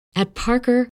At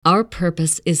Parker, our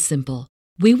purpose is simple.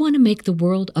 We want to make the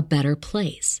world a better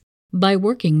place by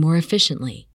working more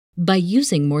efficiently, by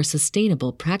using more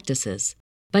sustainable practices,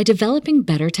 by developing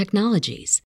better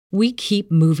technologies. We keep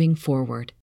moving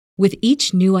forward. With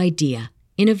each new idea,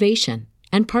 innovation,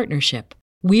 and partnership,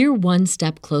 we're one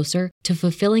step closer to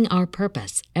fulfilling our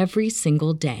purpose every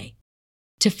single day.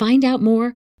 To find out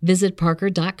more, visit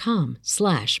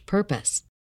parker.com/purpose.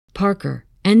 Parker,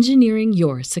 engineering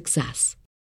your success.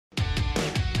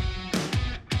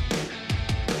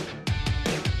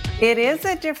 It is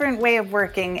a different way of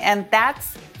working, and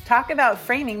talk about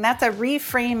framing. That's a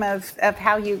reframe of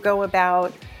how you go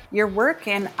about your work,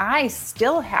 and I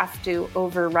still have to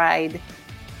override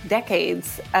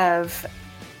decades of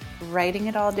writing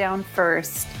it all down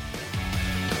first.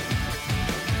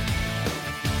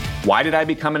 Why did I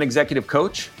become an executive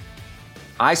coach?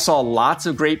 I saw lots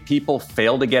of great people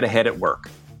fail to get ahead at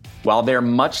work, while their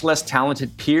much less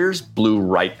talented peers blew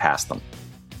right past them.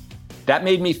 That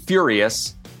made me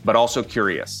furious, but also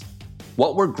curious.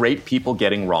 What were great people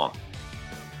getting wrong?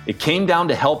 It came down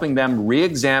to helping them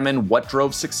re-examine what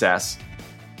drove success,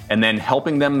 and then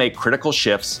helping them make critical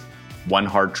shifts, one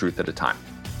hard truth at a time.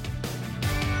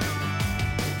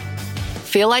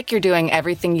 Feel like you're doing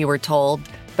everything you were told,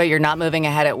 but you're not moving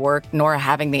ahead at work nor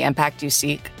having the impact you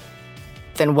seek?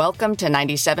 Then welcome to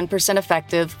 97%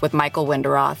 Effective with Michael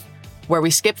Winderoth, where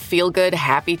we skip feel-good,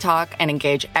 happy talk and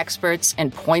engage experts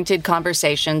in pointed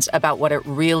conversations about what it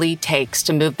really takes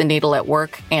to move the needle at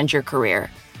work and your career.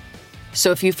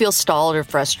 So if you feel stalled or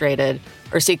frustrated,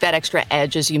 or seek that extra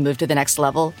edge as you move to the next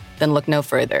level, then look no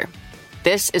further.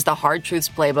 This is the Hard Truths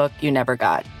Playbook you never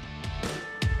got.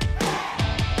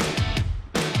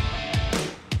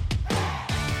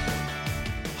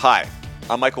 Hi,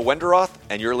 I'm Michael Winderoth,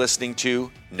 and you're listening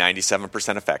to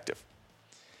 97% Effective.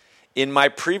 In my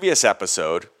previous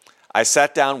episode, I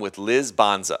sat down with Liz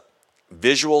Banse,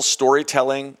 visual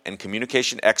storytelling and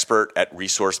communication expert at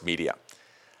Resource Media,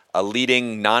 a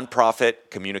leading nonprofit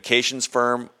communications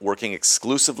firm working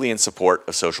exclusively in support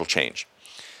of social change.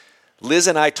 Liz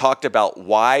and I talked about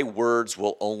why words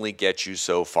will only get you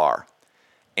so far,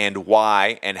 and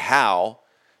why and how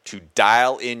to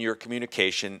dial in your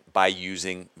communication by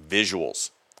using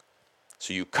visuals.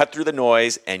 So you cut through the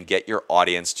noise and get your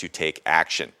audience to take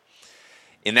action.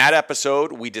 In that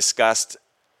episode, we discussed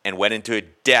and went into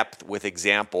depth with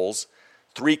examples,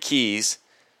 3 keys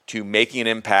to making an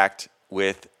impact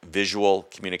with visual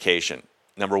communication.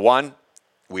 Number 1,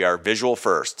 we are visual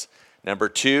first. Number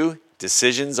 2,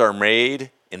 decisions are made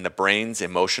in the brain's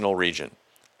emotional region.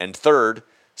 And third,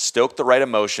 stoke the right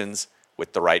emotions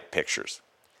with the right pictures.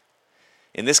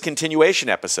 In this continuation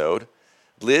episode,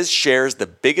 Liz shares the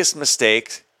biggest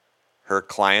mistake her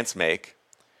clients make,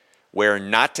 where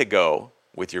not to go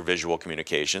with your visual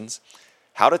communications,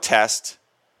 how to test,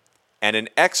 and an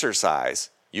exercise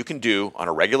you can do on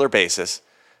a regular basis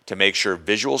to make sure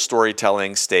visual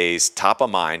storytelling stays top of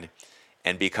mind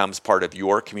and becomes part of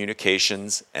your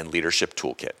communications and leadership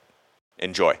toolkit.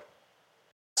 Enjoy.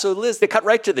 So Liz, to cut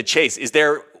right to the chase, is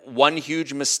there one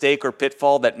huge mistake or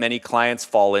pitfall that many clients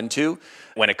fall into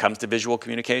when it comes to visual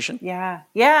communication? Yeah.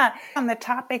 On the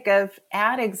topic of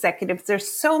ad executives, there's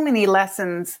so many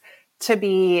lessons to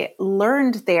be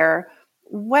learned there.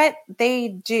 What they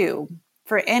do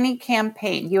for any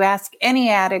campaign, you ask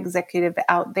any ad executive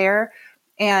out there,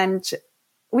 and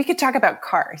we could talk about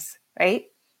cars, right?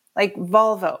 Like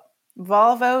Volvo.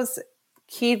 Volvo's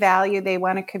key value they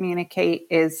want to communicate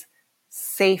is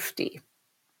safety.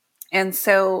 And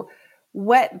so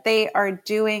what they are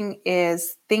doing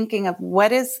is thinking of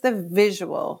what is the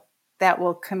visual that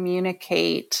will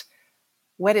communicate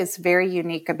what is very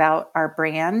unique about our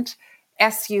brand.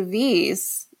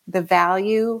 SUVs, the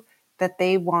value that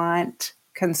they want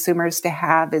consumers to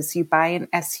have is you buy an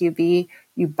SUV,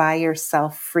 you buy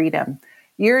yourself freedom.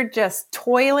 You're just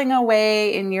toiling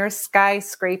away in your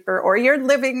skyscraper or your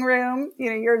living room,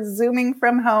 you're zooming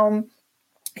from home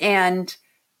and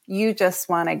you just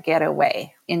want to get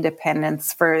away.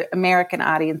 Independence for American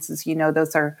audiences,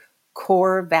 those are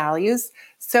core values.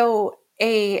 So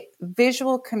a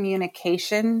visual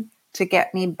communication to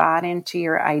get me bought into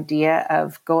your idea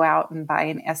of go out and buy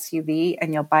an SUV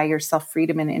and you'll buy yourself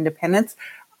freedom and independence.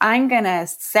 I'm going to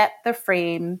set the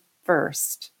frame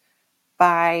first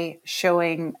by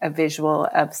showing a visual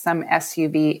of some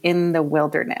SUV in the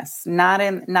wilderness, not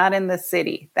in the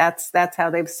city. That's how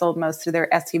they've sold most of their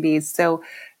SUVs. So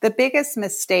the biggest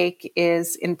mistake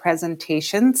is in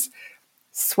presentations,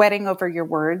 sweating over your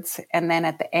words, and then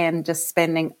at the end just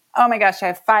spending, oh my gosh, I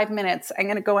have 5 minutes. I'm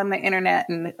going to go on the internet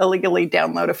and illegally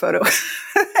download a photo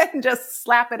and just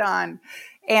slap it on.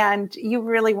 And you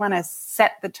really want to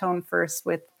set the tone first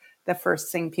with the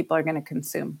first thing people are going to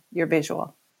consume, your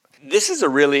visual. This is a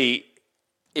really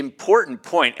important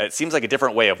point. It seems like a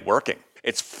different way of working.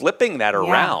 It's flipping that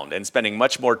around and spending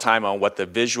much more time on what the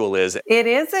visual is. It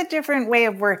is a different way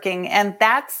of working. And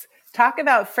talk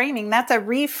about framing. That's a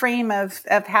reframe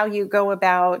of how you go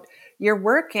about your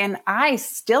work. And I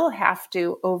still have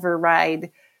to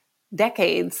override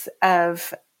decades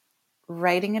of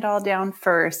writing it all down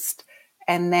first.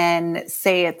 And then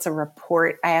say it's a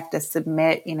report I have to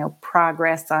submit,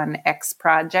 progress on X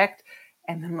project.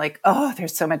 And I'm like, oh,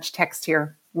 there's so much text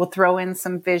here. We'll throw in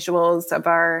some visuals of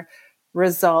our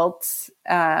results,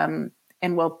 and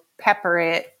we'll pepper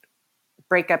it,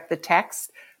 break up the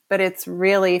text. But it's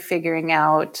really figuring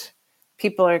out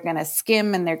people are going to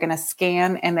skim and they're going to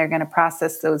scan and they're going to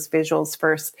process those visuals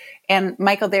first. And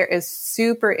Michael, there is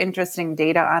super interesting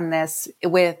data on this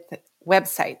with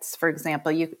websites. For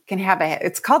example, you can have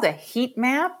it's called a heat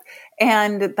map.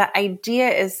 And the idea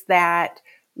is that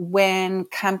when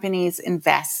companies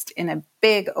invest in a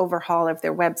big overhaul of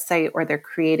their website, or they're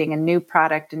creating a new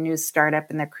product, a new startup,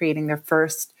 and they're creating their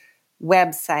first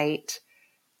website,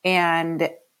 and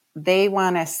they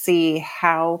want to see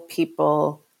how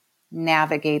people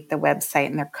navigate the website,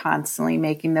 and they're constantly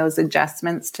making those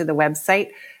adjustments to the website.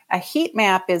 A heat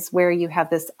map is where you have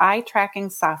this eye tracking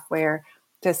software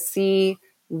to see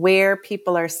where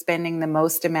people are spending the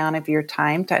most amount of your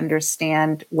time, to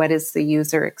understand what is the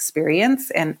user experience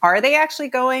and are they actually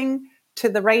going to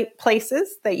the right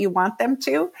places that you want them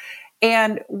to.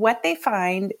 And what they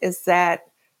find is that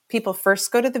people first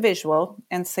go to the visual.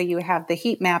 And so you have the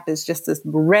heat map is just this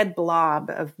red blob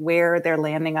of where they're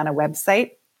landing on a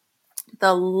website.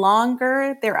 The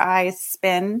longer their eyes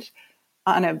spend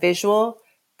on a visual,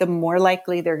 the more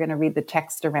likely they're going to read the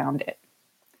text around it.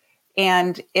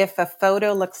 And if a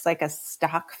photo looks like a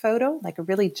stock photo, like a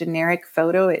really generic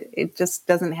photo, it just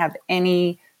doesn't have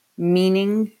any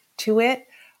meaning to it.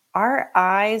 Our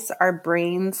eyes, our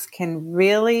brains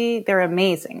they're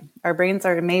amazing. Our brains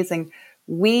are amazing.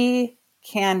 We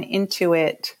can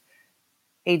intuit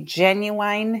a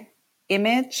genuine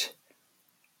image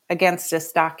against a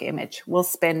stock image. We'll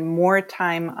spend more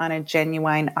time on a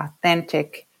genuine,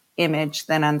 authentic image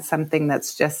than on something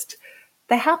that's just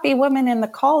the happy woman in the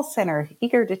call center,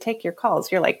 eager to take your calls.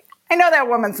 You're like, I know that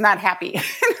woman's not happy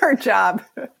in her job.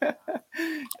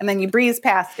 And then you breeze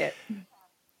past it.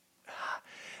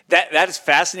 That is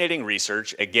fascinating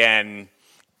research. Again,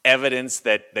 evidence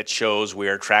that shows we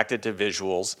are attracted to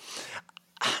visuals.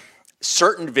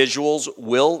 Certain visuals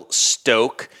will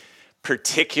stoke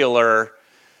particular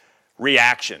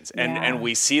reactions. And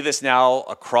we see this now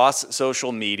across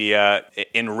social media.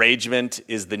 Enragement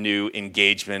is the new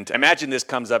engagement. I imagine this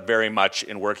comes up very much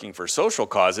in working for social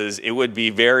causes. It would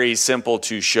be very simple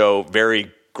to show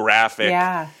very graphic,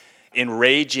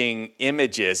 enraging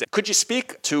images. Could you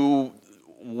speak to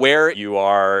where you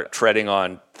are treading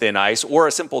on thin ice, or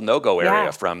a simple no-go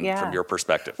area from your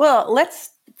perspective? Well, let's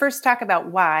first talk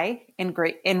about why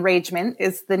enragement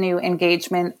is the new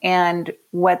engagement and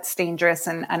what's dangerous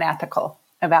and unethical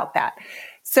about that.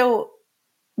 So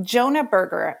Jonah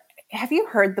Berger, have you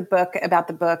heard the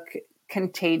book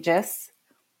Contagious?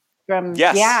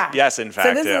 Yes, in fact.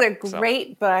 So this is a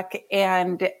great book,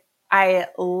 and I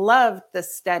loved the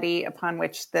study upon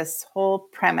which this whole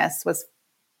premise was,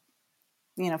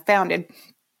 founded.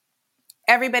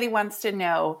 Everybody wants to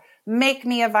know, make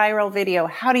me a viral video.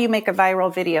 How do you make a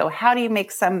viral video? How do you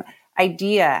make some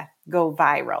idea go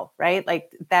viral, right?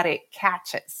 Like that it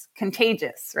catches,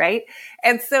 contagious, right?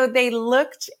 And so they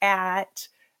looked at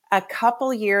a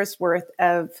couple years worth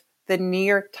of the New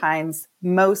York Times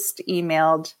most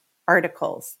emailed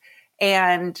articles.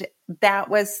 And that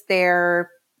was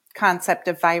their concept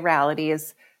of virality,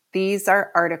 is these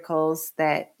are articles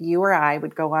that you or I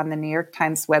would go on the New York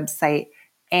Times website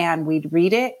and we'd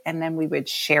read it and then we would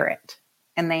share it.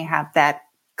 And they have that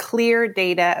clear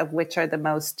data of which are the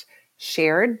most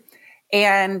shared.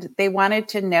 And they wanted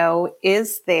to know,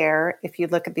 is there, if you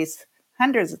look at these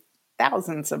hundreds of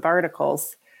thousands of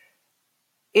articles,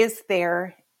 is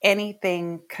there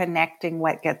anything connecting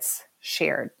what gets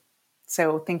shared?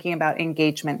 So thinking about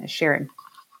engagement and sharing.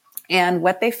 And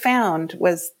what they found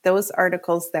was those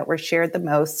articles that were shared the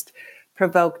most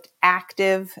provoked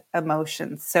active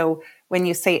emotions. So when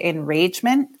you say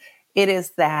enragement, it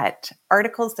is that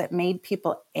articles that made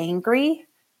people angry,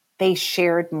 they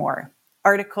shared more.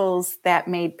 Articles that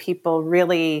made people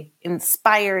really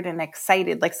inspired and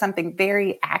excited, like something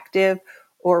very active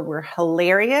or were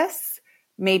hilarious,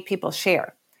 made people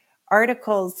share.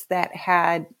 Articles that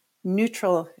had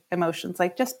neutral emotions,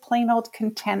 like just plain old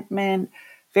contentment,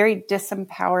 very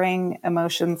disempowering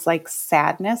emotions like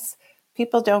sadness.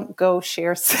 People don't go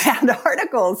share sad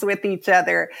articles with each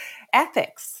other.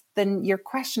 Ethics, then your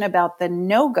question about the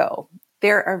no-go,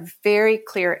 there are very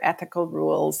clear ethical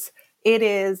rules. It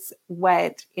is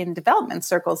what in development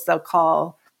circles they'll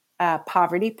call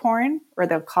poverty porn, or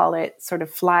they'll call it sort of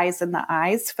flies in the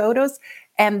eyes photos.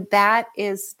 And that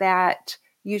is that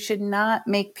you should not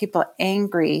make people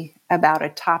angry about a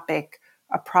topic,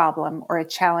 a problem, or a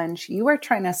challenge you are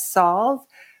trying to solve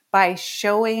by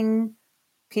showing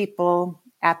people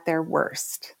at their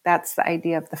worst. That's the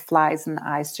idea of the flies in the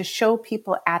eyes, to show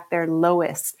people at their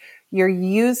lowest. You're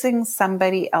using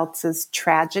somebody else's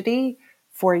tragedy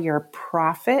for your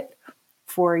profit,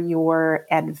 for your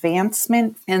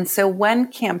advancement. And so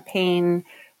one campaign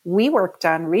we worked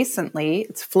on recently,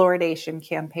 it's fluoridation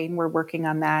campaign. We're working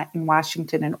on that in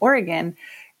Washington and Oregon,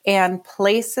 and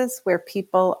places where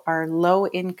people are low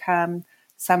income.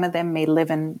 Some of them may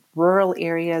live in rural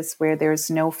areas where there's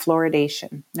no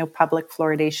fluoridation, no public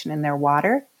fluoridation in their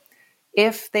water.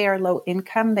 If they are low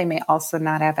income, they may also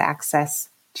not have access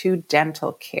to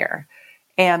dental care.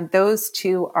 And those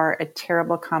two are a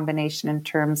terrible combination in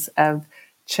terms of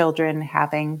children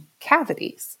having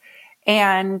cavities.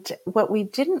 And what we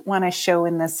didn't want to show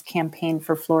in this campaign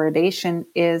for fluoridation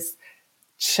is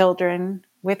children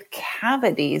with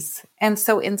cavities. And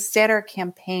so instead, our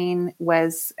campaign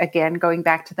was, again, going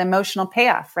back to the emotional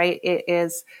payoff, right? It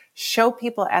is show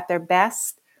people at their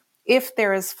best. If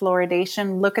there is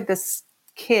fluoridation, look at this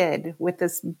kid with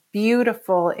this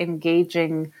beautiful,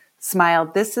 engaging smile.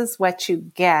 This is what you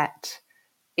get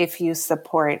if you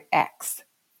support X.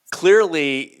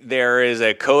 Clearly, there is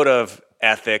a code of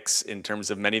ethics in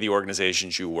terms of many of the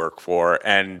organizations you work for,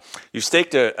 and you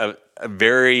staked a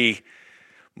very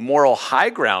moral high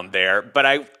ground there. But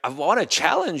I want to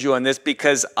challenge you on this,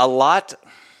 because a lot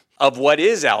of what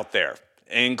is out there,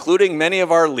 including many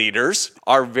of our leaders,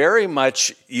 are very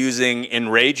much using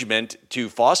enragement to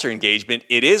foster engagement.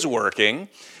 It is working.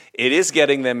 It is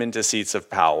getting them into seats of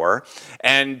power.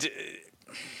 And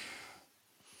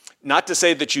not to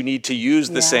say that you need to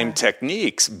use the same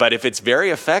techniques, but if it's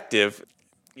very effective,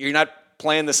 you're not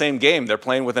playing the same game. They're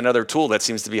playing with another tool that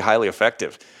seems to be highly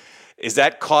effective. Is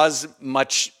that cause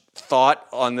much thought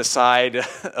on the side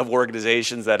of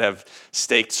organizations that have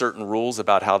staked certain rules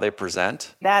about how they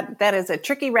present? That is a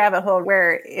tricky rabbit hole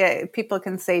where people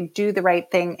can say, do the right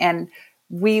thing, and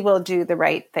we will do the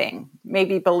right thing.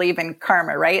 Maybe believe in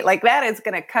karma, right? Like that is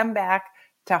going to come back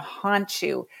to haunt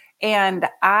you. And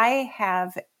I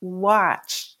have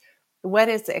watched what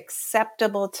is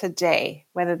acceptable today,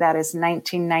 whether that is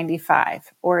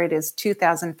 1995 or it is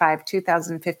 2005,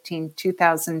 2015,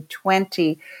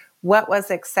 2020. What was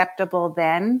acceptable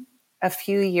then, a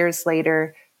few years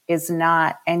later, is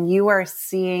not. And you are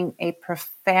seeing a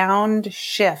profound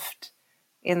shift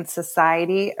in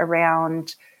society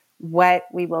around what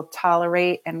we will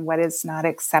tolerate and what is not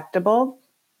acceptable.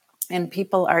 And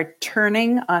people are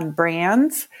turning on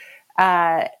brands.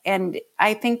 And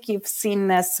I think you've seen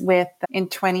this in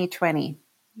 2020,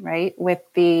 right? With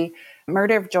the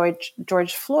murder of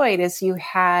George Floyd, is you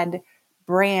had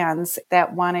brands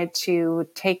that wanted to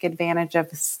take advantage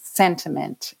of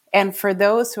sentiment. And for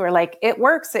those who are like, it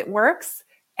works,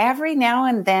 every now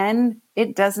and then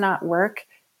it does not work.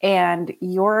 And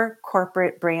your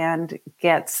corporate brand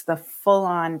gets the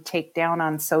full-on takedown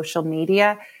on social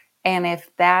media. And if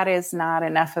that is not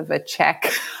enough of a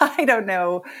check, I don't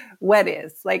know what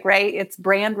is. Like, right? It's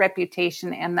brand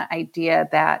reputation and the idea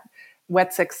that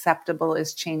what's acceptable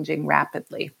is changing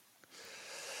rapidly.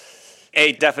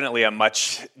 Definitely a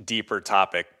much deeper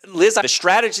topic. Liz, the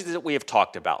strategies that we have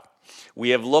talked about, we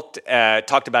have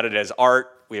talked about it as art.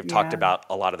 We have talked about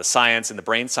a lot of the science and the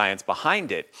brain science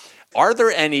behind it. Are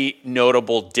there any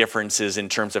notable differences in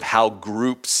terms of how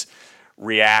groups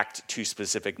react to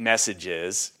specific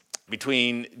messages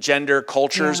between gender,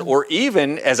 cultures, or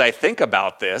even, as I think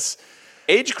about this,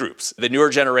 age groups? The newer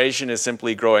generation is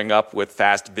simply growing up with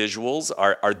fast visuals.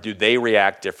 Do they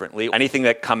react differently? Anything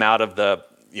that come out of the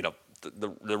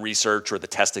research or the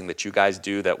testing that you guys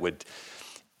do that would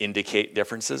indicate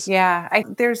differences? Yeah,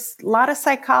 there's a lot of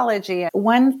psychology.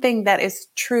 One thing that is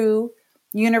true,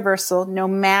 universal, no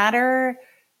matter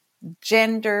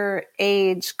gender,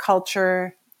 age,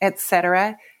 culture,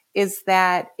 etc., is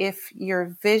that if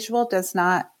your visual does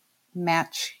not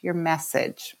match your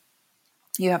message,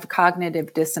 you have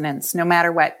cognitive dissonance no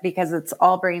matter what, because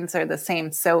all brains are the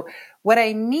same. So what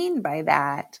I mean by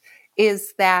that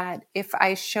is that if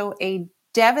I show a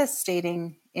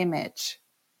devastating image,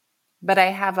 but I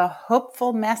have a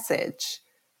hopeful message,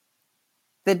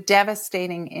 the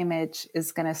devastating image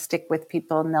is going to stick with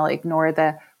people and they'll ignore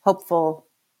the hopeful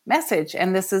message.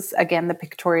 And this is, again, the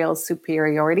pictorial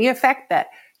superiority effect, that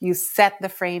you set the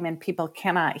frame and people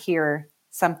cannot hear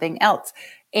something else.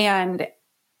 And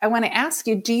I want to ask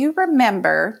you, do you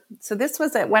remember, so this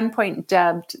was at one point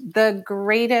dubbed the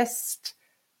greatest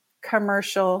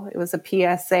commercial. It was a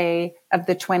PSA of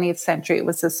the 20th century. It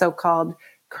was the so-called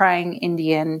Crying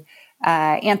Indian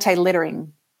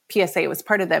anti-littering PSA. It was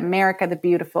part of the America the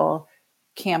Beautiful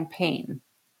campaign.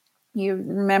 You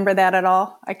remember that at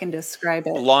all? I can describe it.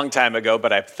 A long time ago,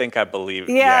 but I think I believe,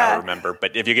 I remember.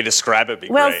 But if you could describe it, it'd be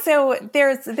great. Well, so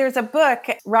there's a book,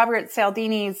 Robert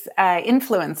Cialdini's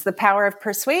Influence, The Power of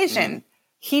Persuasion.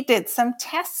 He did some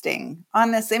testing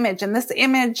on this image. And this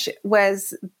image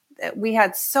was, we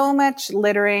had so much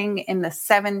littering in the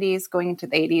 70s going into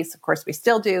the 80s. Of course, we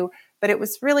still do, but it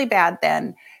was really bad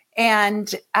then.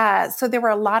 And so there were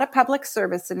a lot of public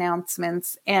service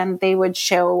announcements, and they would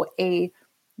show a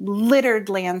littered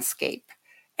landscape.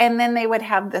 And then they would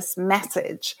have this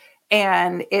message,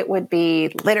 and it would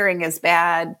be littering is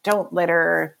bad. Don't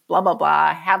litter, blah, blah,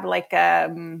 blah. Have like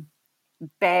a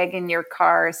bag in your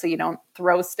car so you don't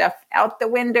throw stuff out the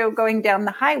window going down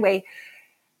the highway.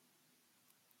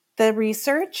 The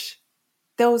research,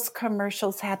 those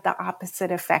commercials had the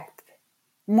opposite effect.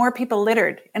 More people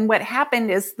littered. And what happened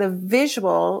is the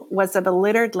visual was of a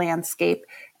littered landscape,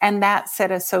 and that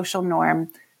set a social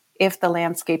norm. If the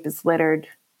landscape is littered,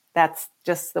 that's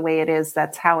just the way it is.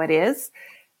 That's how it is.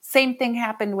 Same thing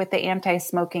happened with the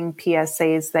anti-smoking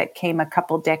PSAs that came a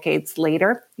couple decades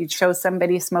later. You'd show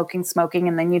somebody smoking,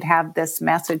 and then you'd have this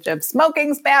message of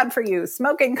smoking's bad for you.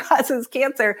 Smoking causes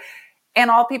cancer. And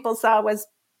all people saw was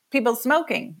people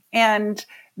smoking. And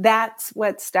that's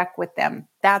what stuck with them.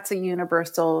 That's a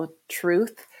universal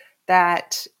truth,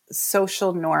 that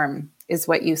social norm is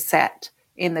what you set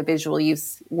in the visual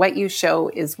use. What you show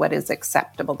is what is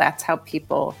acceptable. That's how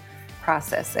people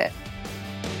process it.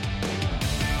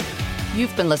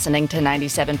 You've been listening to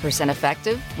 97%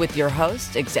 Effective with your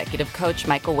host, Executive Coach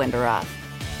Michael Winderoth.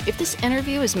 If this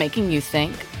interview is making you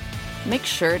think, make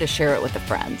sure to share it with a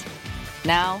friend.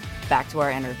 Now, back to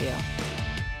our interview.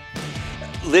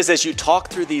 Liz, as you talk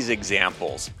through these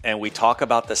examples and we talk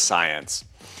about the science,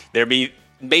 there may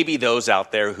be those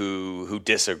out there who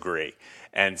disagree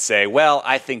and say, well,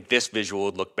 I think this visual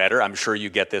would look better. I'm sure you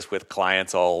get this with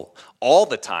clients all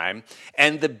the time.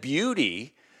 And the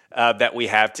beauty that we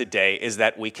have today is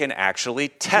that we can actually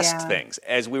test things.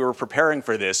 As we were preparing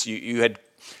for this, you had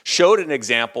showed an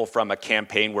example from a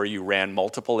campaign where you ran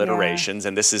multiple iterations,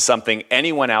 and this is something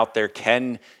anyone out there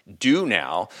can do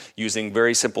now using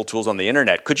very simple tools on the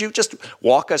internet. Could you just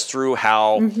walk us through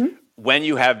how when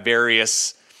you have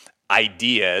various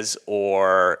ideas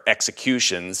or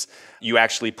executions, you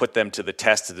actually put them to the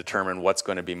test to determine what's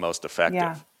going to be most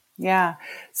effective? Yeah.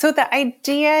 So the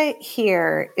idea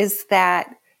here is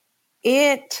that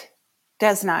it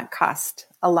does not cost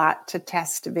a lot to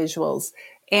test visuals.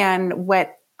 And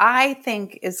what I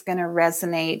think is going to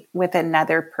resonate with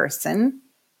another person,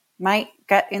 my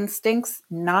gut instincts,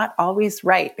 not always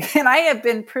right. And I have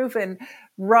been proven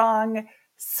wrong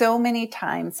so many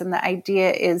times. And the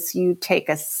idea is you take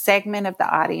a segment of the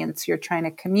audience you're trying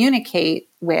to communicate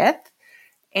with,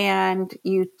 and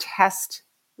you test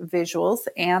visuals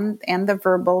and the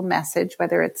verbal message,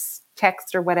 whether it's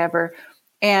text or whatever.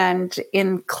 And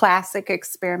in classic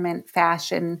experiment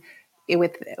fashion,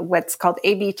 with what's called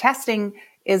A/B testing,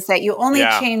 is that you only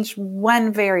change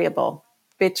one variable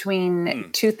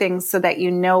between two things so that you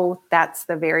know that's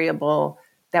the variable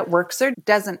that works or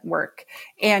doesn't work.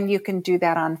 And you can do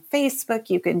that on Facebook.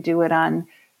 You can do it on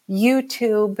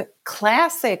YouTube.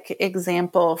 Classic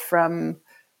example from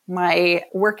my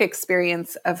work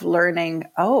experience of learning,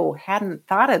 hadn't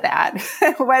thought of that,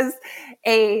 was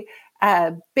a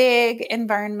big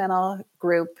environmental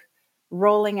group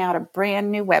rolling out a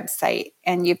brand new website.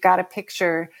 And you've got a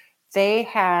picture. They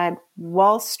had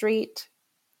Wall Street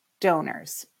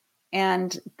donors,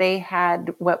 and they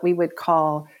had what we would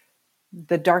call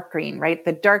the dark green, right?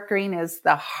 The dark green is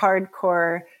the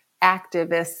hardcore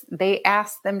activists. They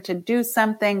asked them to do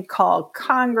something, call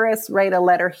Congress, write a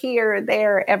letter here,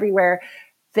 there, everywhere.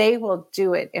 They will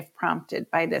do it if prompted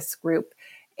by this group.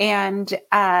 And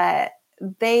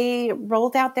they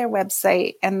rolled out their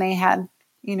website, and they had,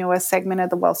 a segment of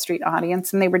the Wall Street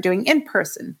audience, and they were doing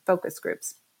in-person focus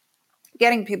groups,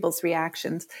 getting people's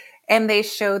reactions. And they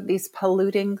showed these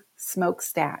polluting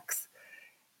smokestacks.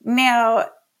 Now,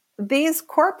 these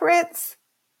corporates,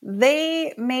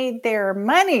 they made their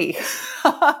money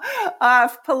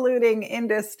off polluting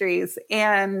industries.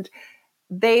 And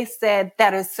they said,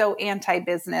 that is so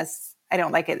anti-business. I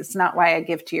don't like it. It's not why I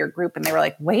give to your group. And they were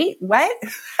like, wait, what?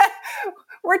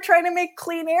 we're trying to make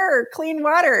clean air, clean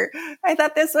water. I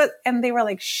thought this was, and they were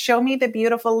like, show me the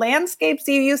beautiful landscapes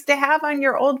you used to have on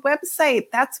your old website.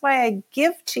 That's why I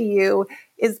give to you,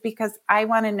 is because I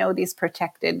want to know these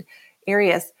protected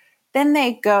areas. Then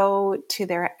they go to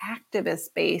their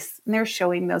activist base and they're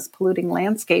showing those polluting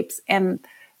landscapes. And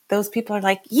those people are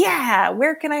like, yeah,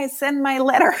 where can I send my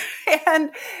letter?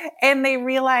 and they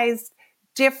realized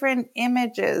different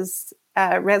images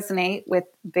resonate with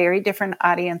very different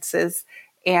audiences.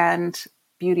 And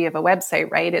beauty of a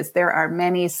website, right, is there are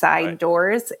many side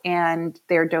doors, and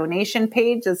their donation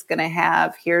page is going to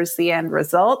have, here's the end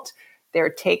result. Their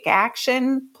take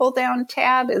action pull down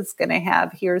tab is going to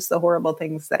have, here's the horrible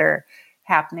things that are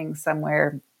happening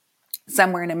somewhere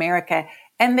in America.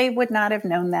 And they would not have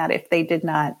known that if they did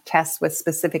not test with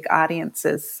specific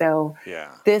audiences. So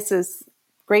this is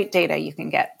great data you can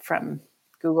get from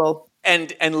Google.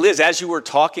 And Liz, as you were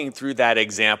talking through that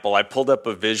example, I pulled up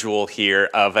a visual here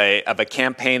of a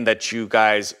campaign that you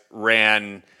guys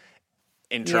ran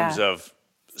in terms of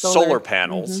solar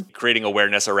panels, creating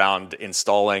awareness around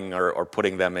installing or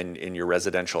putting them in your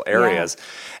residential areas.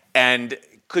 And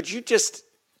could you just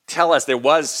tell us, there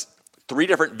was 3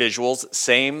 different visuals,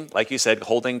 same, like you said,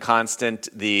 holding constant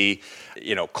the,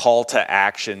 call to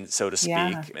action, so to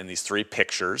speak, in these 3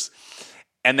 pictures.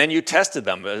 And then you tested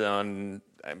them on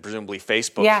presumably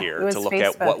Facebook here to look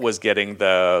at what was getting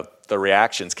the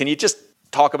reactions. Can you just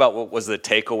talk about what was the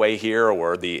takeaway here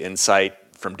or the insight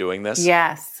from doing this?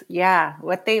 Yes. Yeah.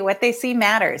 What they see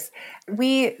matters.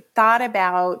 We thought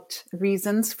about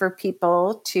reasons for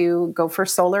people to go for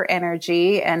solar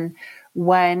energy. And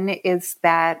one is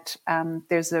that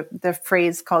there's the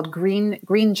phrase called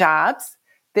green jobs.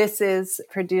 This is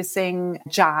producing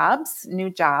jobs,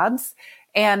 new jobs.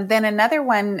 And then another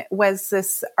one was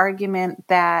this argument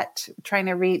that trying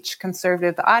to reach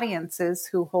conservative audiences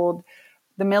who hold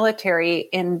the military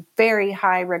in very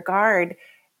high regard,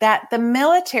 that the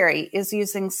military is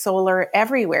using solar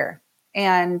everywhere.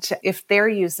 And if they're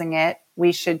using it,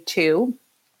 we should too.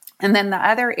 And then the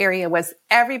other area was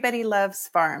everybody loves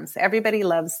farms. Everybody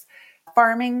loves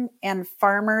farming, and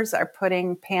farmers are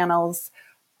putting panels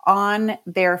on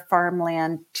their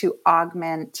farmland to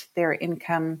augment their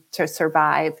income to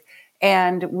survive.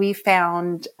 And we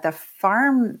found the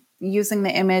farm using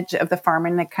the image of the farm,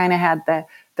 and it kind of had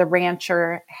the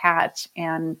rancher hat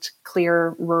and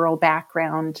clear rural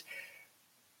background.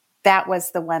 That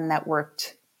was the one that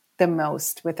worked the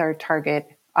most with our target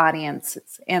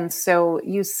audiences. And so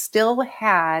you still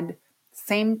had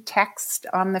same text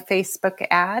on the Facebook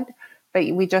ad, but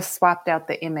we just swapped out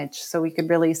the image so we could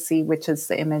really see which is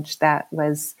the image that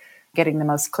was getting the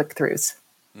most click-throughs.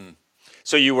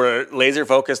 So you were laser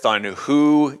focused on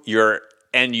who your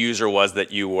end user was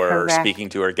that you were speaking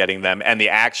to or getting them, and the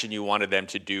action you wanted them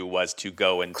to do was to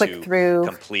go and click through,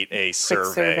 complete a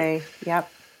survey. Yep.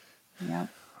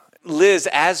 Liz,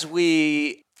 as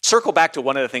we circle back to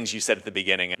one of the things you said at the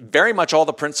beginning, very much all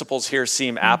the principles here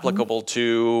seem applicable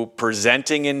to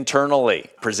presenting internally,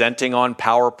 presenting on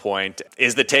PowerPoint.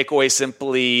 Is the takeaway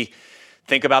simply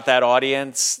think about that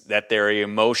audience, that they're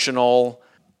emotional,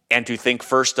 and to think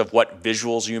first of what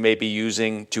visuals you may be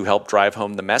using to help drive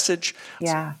home the message?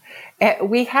 Yeah.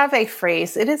 We have a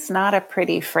phrase. It is not a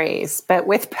pretty phrase, but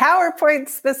with PowerPoint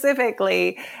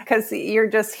specifically, because you're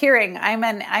just hearing, I'm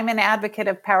an advocate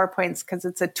of PowerPoints because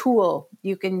it's a tool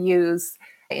you can use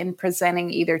in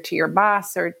presenting either to your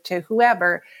boss or to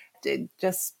whoever.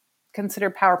 Just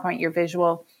consider PowerPoint your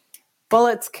visual.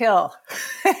 Bullets kill.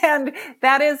 And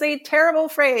that is a terrible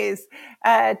phrase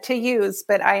to use,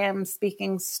 but I am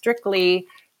speaking strictly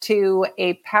to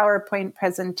a PowerPoint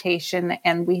presentation,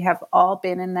 and we have all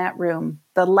been in that room.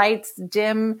 The lights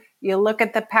dim, you look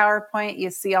at the PowerPoint, you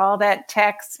see all that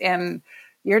text, and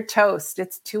you're toast.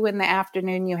 It's 2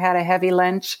 p.m, you had a heavy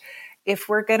lunch. If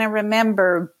we're going to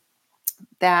remember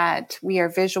that we are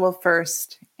visual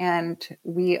first and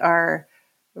we are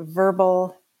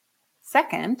verbal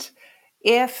second,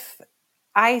 if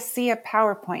I see a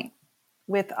PowerPoint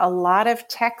with a lot of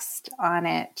text on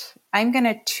it, I'm going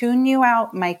to tune you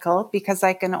out, Michael, because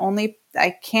I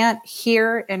can't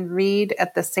hear and read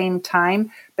at the same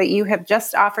time, but you have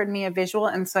just offered me a visual.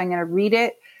 And so I'm going to read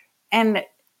it and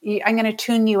I'm going to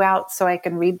tune you out so I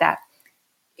can read that.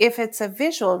 If it's a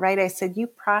visual, right, I said, you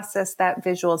process that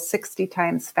visual 60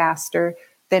 times faster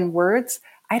than words.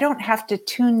 I don't have to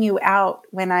tune you out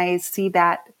when I see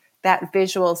that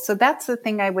visual. So that's the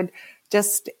thing I would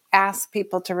just ask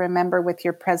people to remember with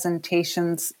your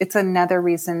presentations. It's another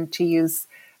reason to use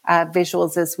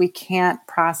visuals, is we can't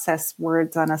process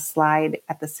words on a slide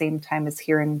at the same time as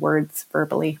hearing words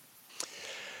verbally.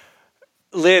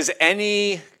 Liz,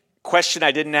 any question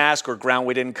I didn't ask or ground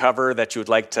we didn't cover that you would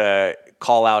like to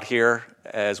call out here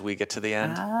as we get to the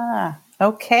end?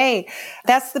 Okay.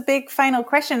 That's the big final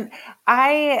question.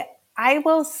 I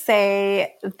will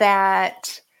say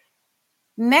that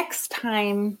next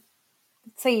time,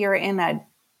 let's say you're in a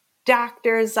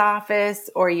doctor's office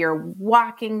or you're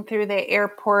walking through the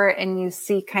airport and you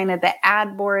see kind of the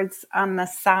ad boards on the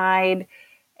side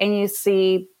and you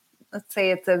see, let's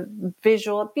say it's a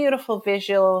beautiful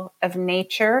visual of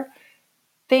nature.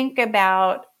 Think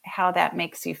about how that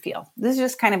makes you feel. This is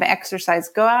just kind of an exercise.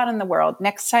 Go out in the world.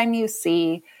 Next time you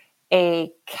see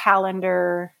a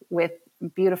calendar with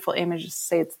beautiful images,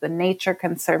 say it's the Nature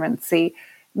Conservancy,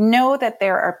 know that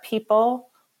there are people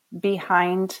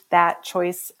behind that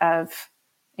choice of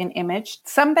an image.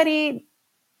 Somebody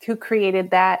who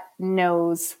created that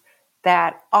knows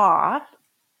that awe,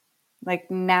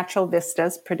 like natural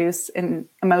vistas produce an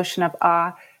emotion of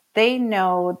awe. They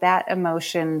know that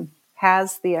emotion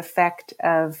has the effect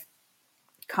of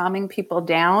calming people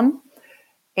down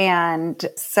and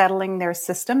settling their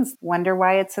systems. Wonder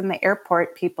why it's in the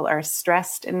airport. People are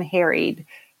stressed and harried.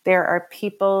 There are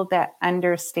people that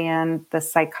understand the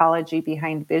psychology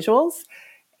behind visuals,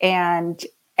 and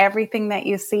everything that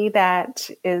you see that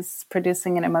is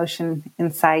producing an emotion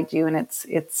inside you. And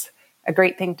it's a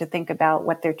great thing to think about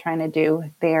what they're trying to do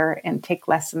there and take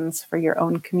lessons for your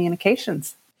own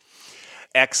communications.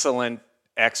 Excellent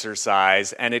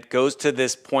exercise. And it goes to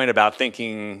this point about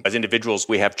thinking as individuals,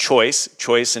 we have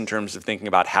choice in terms of thinking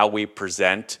about how we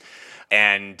present.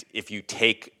 And if you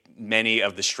take many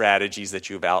of the strategies that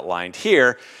you've outlined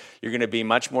here, you're going to be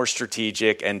much more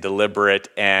strategic and deliberate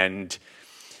and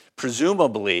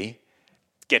presumably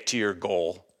get to your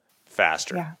goal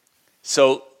faster. Yeah.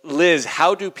 So, Liz,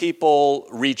 how do people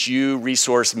reach you,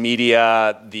 Resource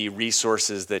Media, the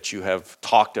resources that you have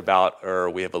talked about or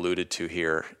we have alluded to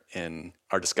here in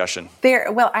our discussion?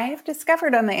 Well, I have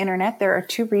discovered on the internet there are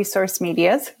two resource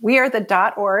medias. We are the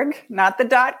 .org, not the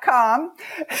 .com.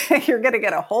 You're going to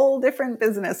get a whole different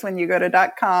business when you go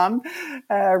to .com,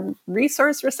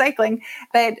 resource recycling.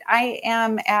 But I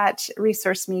am at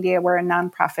Resource Media. We're a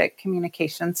nonprofit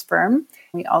communications firm.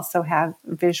 We also have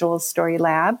Visual Story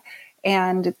Lab.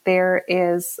 And there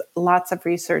is lots of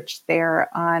research there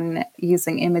on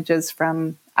using images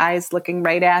from eyes looking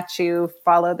right at you,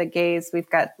 follow the gaze. We've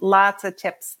got lots of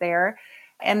tips there.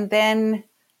 And then,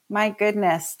 my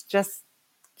goodness, just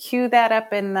cue that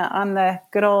up on the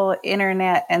good old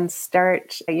internet and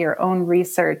start your own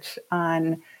research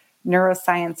on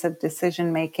neuroscience of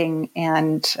decision making.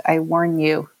 And I warn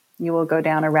you, you will go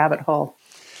down a rabbit hole.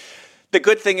 The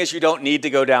good thing is you don't need to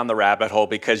go down the rabbit hole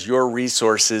because your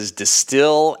resources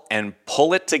distill and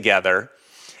pull it together.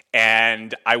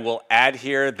 And I will add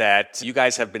here that you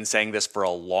guys have been saying this for a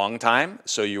long time,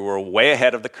 so you were way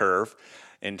ahead of the curve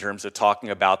in terms of talking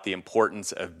about the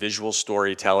importance of visual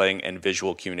storytelling and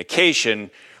visual communication.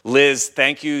 Liz,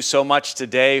 thank you so much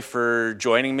today for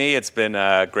joining me. It's been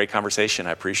a great conversation.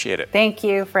 I appreciate it. Thank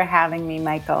you for having me,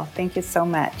 Michael. Thank you so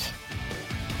much.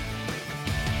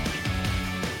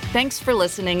 Thanks for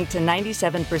listening to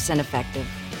 97% Effective,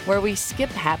 where we skip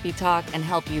happy talk and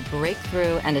help you break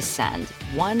through and ascend,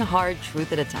 one hard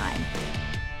truth at a time.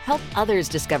 Help others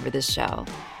discover this show.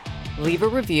 Leave a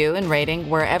review and rating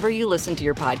wherever you listen to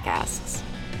your podcasts.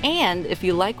 And if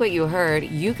you like what you heard,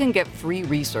 you can get free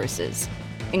resources,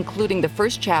 including the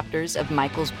first chapters of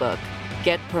Michael's book,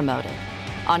 Get Promoted,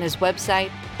 on his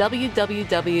website,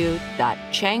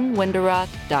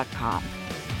 www.changwenderoth.com.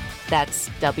 That's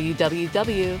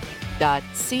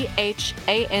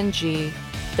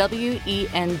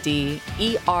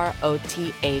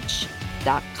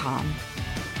www.changwenderoth.com.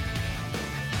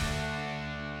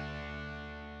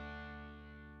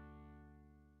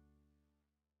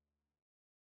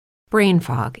 Brain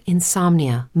fog,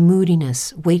 insomnia,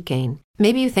 moodiness, weight gain.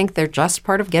 Maybe you think they're just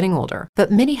part of getting older,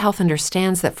 but MIDI Health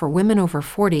understands that for women over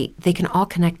 40, they can all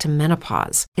connect to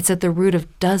menopause. It's at the root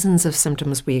of dozens of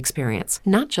symptoms we experience,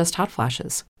 not just hot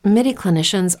flashes. MIDI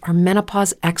clinicians are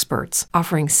menopause experts,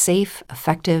 offering safe,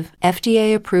 effective,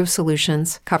 FDA-approved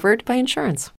solutions covered by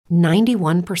insurance.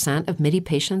 91% of MIDI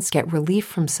patients get relief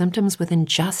from symptoms within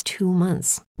just 2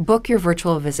 months. Book your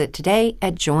virtual visit today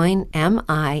at joinmidi.com.